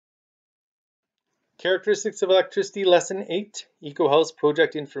Characteristics of Electricity, Lesson 8, EcoHouse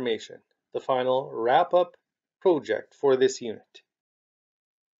Project Information, the final wrap-up project for this unit.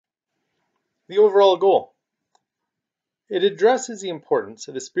 The overall goal. It addresses the importance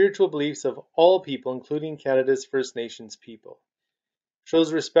of the spiritual beliefs of all people, including Canada's First Nations people.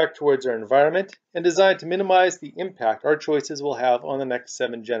 Shows respect towards our environment and designed to minimize the impact our choices will have on the next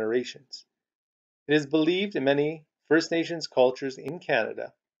 7 generations. It is believed in many First Nations cultures in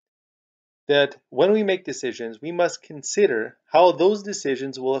Canada that when we make decisions, we must consider how those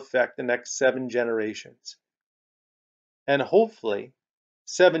decisions will affect the next 7 generations. And hopefully,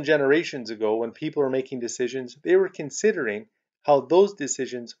 7 generations ago, when people were making decisions, they were considering how those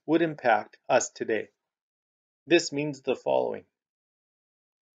decisions would impact us today. This means the following.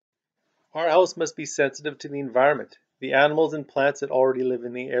 Our house must be sensitive to the environment, the animals and plants that already live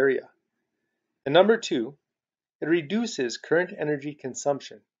in the area. And number 2, it reduces current energy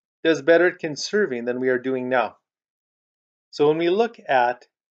consumption. It does better at conserving than we are doing now. So when we look at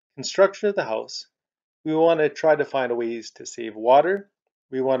construction of the house, we want to try to find ways to save water.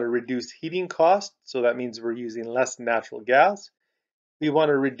 We want to reduce heating costs, so that means we're using less natural gas. We want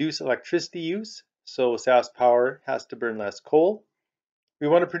to reduce electricity use, so SaskPower has to burn less coal. We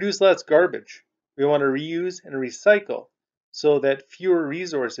want to produce less garbage. We want to reuse and recycle so that fewer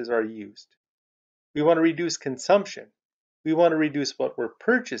resources are used. We want to reduce consumption. We want to reduce what we're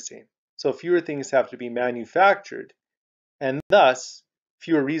purchasing, so fewer things have to be manufactured, and thus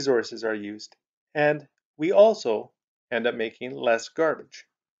fewer resources are used. And we also end up making less garbage.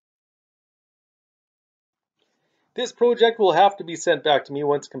 This project will have to be sent back to me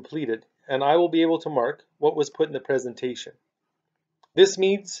once completed, and I will be able to mark what was put in the presentation. This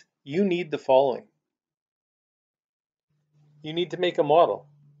means you need the following. You need to make a model.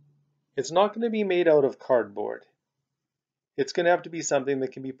 It's not going to be made out of cardboard. It's going to have to be something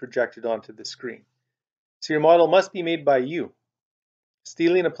that can be projected onto the screen. So your model must be made by you.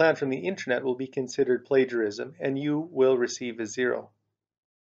 Stealing a plan from the internet will be considered plagiarism, and you will receive a 0.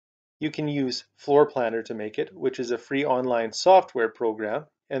 You can use Floor Planner to make it, which is a free online software program,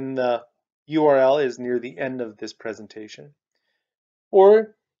 and the URL is near the end of this presentation.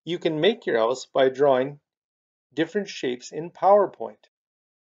 Or you can make your house by drawing different shapes in PowerPoint.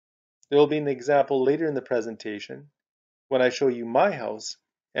 There will be an example later in the presentation when I show you my house,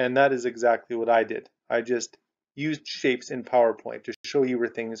 and that is exactly what I did. I just used shapes in PowerPoint to show you where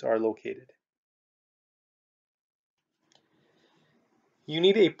things are located. You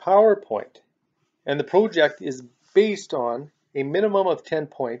need a PowerPoint, and the project is based on a minimum of 10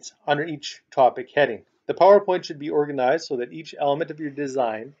 points under each topic heading. The PowerPoint should be organized so that each element of your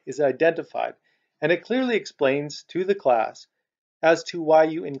design is identified, and it clearly explains to the class as to why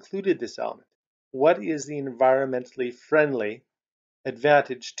you included this element. What is the environmentally friendly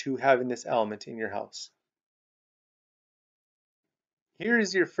advantage to having this element in your house? Here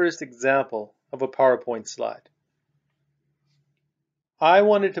is your first example of a PowerPoint slide. I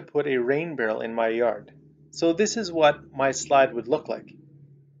wanted to put a rain barrel in my yard, so this is what my slide would look like.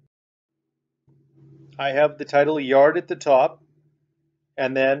 I have the title yard at the top,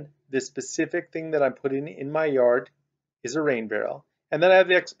 and then the specific thing that I'm putting in my yard is a rain barrel. And then I have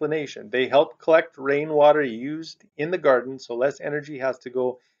the explanation. They help collect rainwater used in the garden, so less energy has to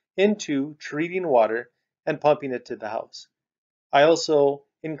go into treating water and pumping it to the house. I also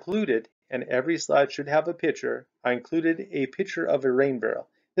included, and every slide should have a picture, I included a picture of a rain barrel.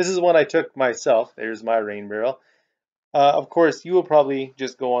 This is one I took myself. There's my rain barrel. Of course, you will probably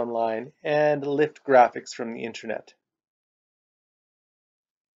just go online and lift graphics from the internet.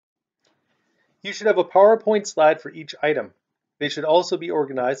 You should have a PowerPoint slide for each item. They should also be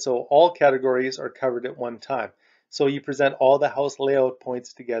organized so all categories are covered at one time. So you present all the house layout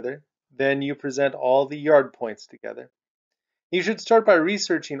points together, then you present all the yard points together. You should start by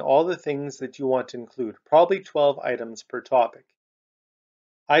researching all the things that you want to include, probably 12 items per topic.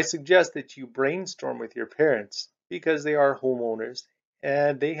 I suggest that you brainstorm with your parents because they are homeowners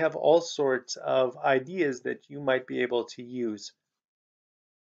and they have all sorts of ideas that you might be able to use.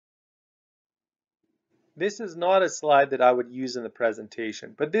 This is not a slide that I would use in the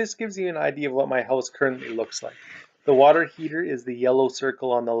presentation, but this gives you an idea of what my house currently looks like. The water heater is the yellow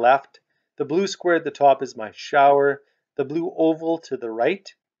circle on the left. The blue square at the top is my shower. The blue oval to the right,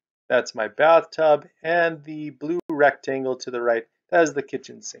 that's my bathtub. And the blue rectangle to the right, that is the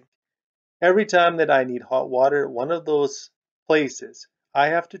kitchen sink. Every time that I need hot water at one of those places, I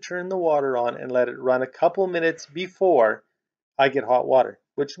have to turn the water on and let it run a couple minutes before I get hot water,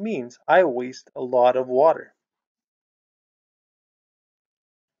 which means I waste a lot of water.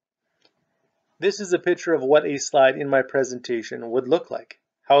 This is a picture of what a slide in my presentation would look like.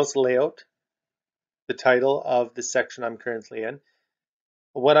 House layout, the title of the section I'm currently in.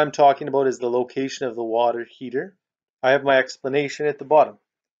 What I'm talking about is the location of the water heater. I have my explanation at the bottom.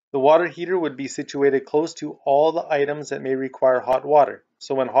 The water heater would be situated close to all the items that may require hot water.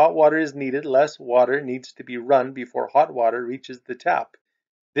 So when hot water is needed, less water needs to be run before hot water reaches the tap.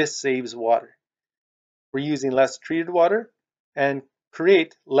 This saves water. We're using less treated water and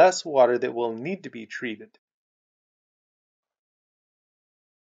create less water that will need to be treated.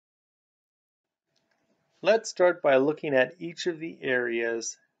 Let's start by looking at each of the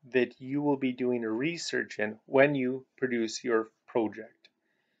areas that you will be doing research in when you produce your project.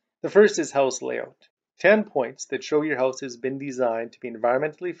 The first is house layout. 10 points that show your house has been designed to be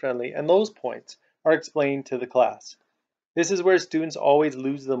environmentally friendly, and those points are explained to the class. This is where students always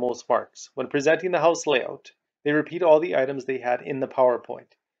lose the most marks. When presenting the house layout, they repeat all the items they had in the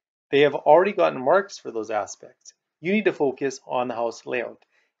PowerPoint. They have already gotten marks for those aspects. You need to focus on the house layout.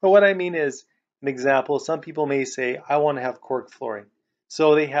 But what I mean is, an example, some people may say, I want to have cork flooring.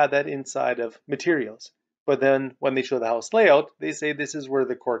 So they had that inside of materials. But then when they show the house layout, they say this is where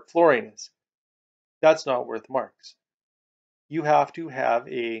the cork flooring is. That's not worth marks. You have to have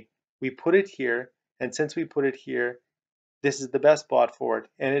we put it here, and since we put it here, this is the best spot for it,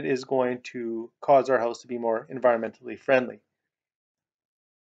 and it is going to cause our house to be more environmentally friendly.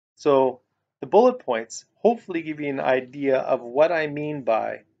 So the bullet points hopefully give you an idea of what I mean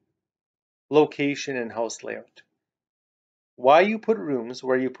by location and house layout. Why you put rooms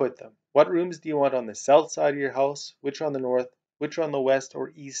where you put them. What rooms do you want on the south side of your house, which on the north, which on the west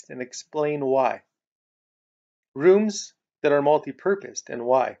or east, and explain why. Rooms that are multi-purposed and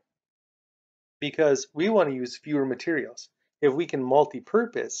why. Because we want to use fewer materials. If we can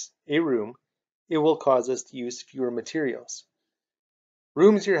multi-purpose a room, it will cause us to use fewer materials.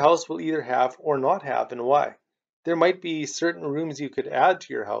 Rooms your house will either have or not have, and why. There might be certain rooms you could add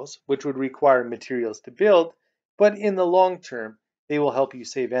to your house, which would require materials to build, but in the long term, they will help you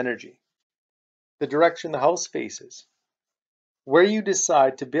save energy. The direction the house faces. Where you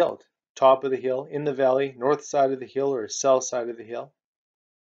decide to build, top of the hill, in the valley, north side of the hill, or south side of the hill.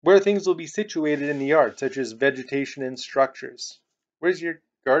 Where things will be situated in the yard, such as vegetation and structures. Where's your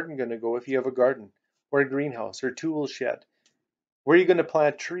garden going to go if you have a garden, or a greenhouse, or tool shed? Where are you going to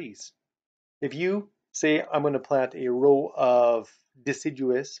plant trees? If you say, I'm going to plant a row of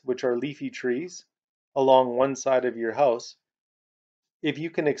deciduous, which are leafy trees, along one side of your house, if you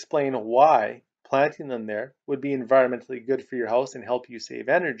can explain why planting them there would be environmentally good for your house and help you save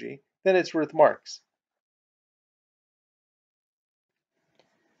energy, then it's worth marks.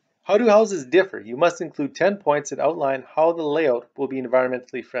 How do houses differ? You must include 10 points that outline how the layout will be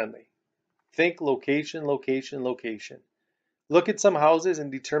environmentally friendly. Think location, location, location. Look at some houses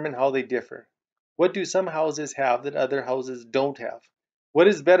and determine how they differ. What do some houses have that other houses don't have? What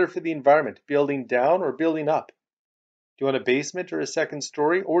is better for the environment, building down or building up? Do you want a basement or a second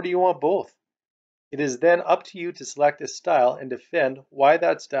story, or do you want both? It is then up to you to select a style and defend why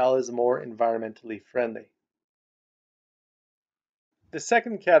that style is more environmentally friendly. The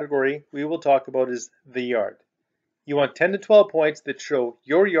second category we will talk about is the yard. You want 10 to 12 points that show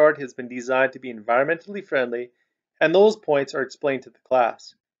your yard has been designed to be environmentally friendly, and those points are explained to the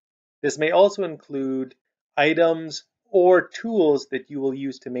class. This may also include items or tools that you will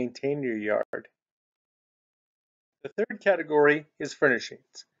use to maintain your yard. The third category is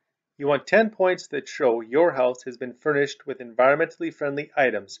furnishings. You want 10 points that show your house has been furnished with environmentally friendly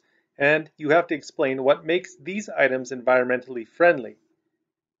items, and you have to explain what makes these items environmentally friendly.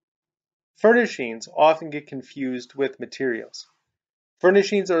 Furnishings often get confused with materials.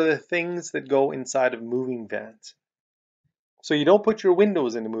 Furnishings are the things that go inside of moving vans. So you don't put your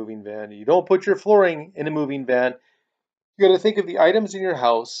windows in a moving van, you don't put your flooring in a moving van. You got to think of the items in your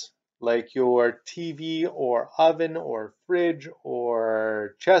house, like your TV or oven or fridge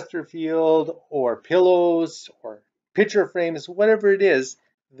or Chesterfield or pillows or picture frames, whatever it is,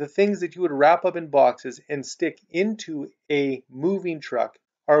 the things that you would wrap up in boxes and stick into a moving truck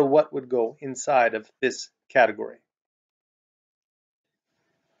are what would go inside of this category.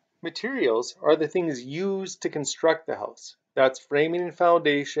 Materials are the things used to construct the house. That's framing and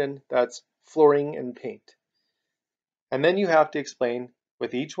foundation, that's flooring and paint. And then you have to explain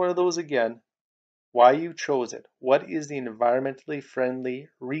with each one of those again why you chose it. What is the environmentally friendly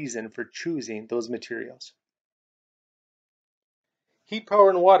reason for choosing those materials? Heat, power,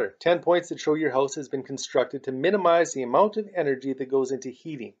 and water. 10 points that show your house has been constructed to minimize the amount of energy that goes into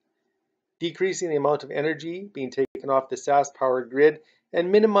heating, decreasing the amount of energy being taken off the SaskPower grid,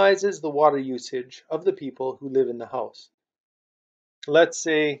 and minimizes the water usage of the people who live in the house. Let's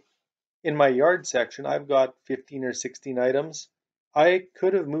say in my yard section, I've got 15 or 16 items. I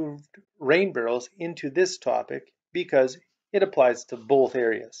could have moved rain barrels into this topic because it applies to both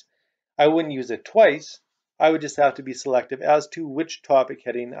areas. I wouldn't use it twice. I would just have to be selective as to which topic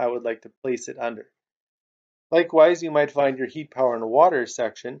heading I would like to place it under. Likewise, you might find your heat, power, and water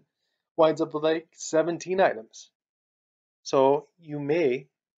section winds up with like 17 items. So you may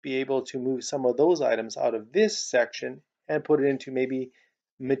be able to move some of those items out of this section and put it into maybe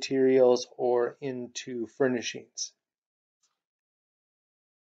materials or into furnishings.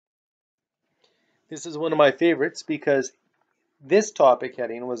 This is one of my favorites because this topic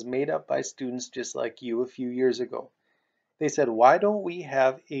heading was made up by students just like you a few years ago. They said, why don't we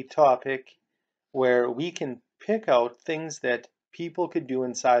have a topic where we can pick out things that people could do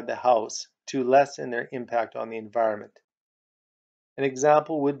inside the house to lessen their impact on the environment? An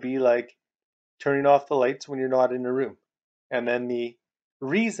example would be like turning off the lights when you're not in a room. And then the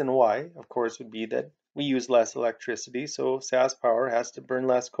reason why, of course, would be that we use less electricity, so SaskPower has to burn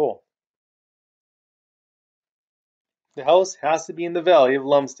less coal. The house has to be in the valley of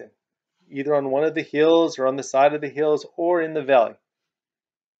Lumsden, either on one of the hills or on the side of the hills or in the valley.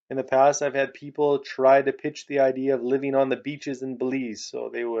 In the past, I've had people try to pitch the idea of living on the beaches in Belize, so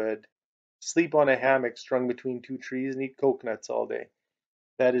they would sleep on a hammock strung between two trees and eat coconuts all day.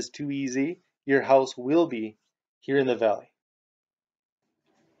 That is too easy. Your house will be here in the valley.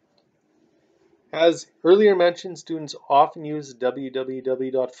 As earlier mentioned, students often use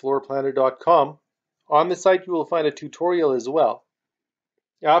www.floorplanner.com. On the site, you will find a tutorial as well.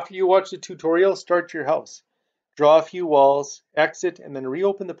 After you watch the tutorial, start your house. Draw a few walls, exit, and then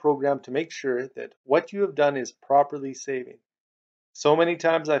reopen the program to make sure that what you have done is properly saving. So many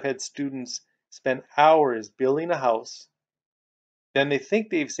times I've had students spend hours building a house, then they think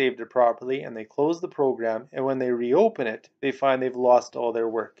they've saved it properly and they close the program, and when they reopen it, they find they've lost all their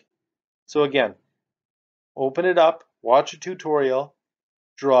work. So again, open it up, watch a tutorial,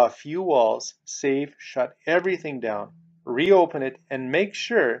 draw a few walls, save, shut everything down, reopen it, and make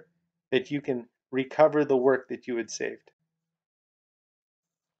sure that you can recover the work that you had saved.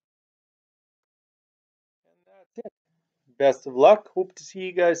 And that's it. Best of luck. Hope to see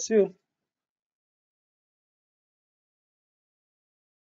you guys soon.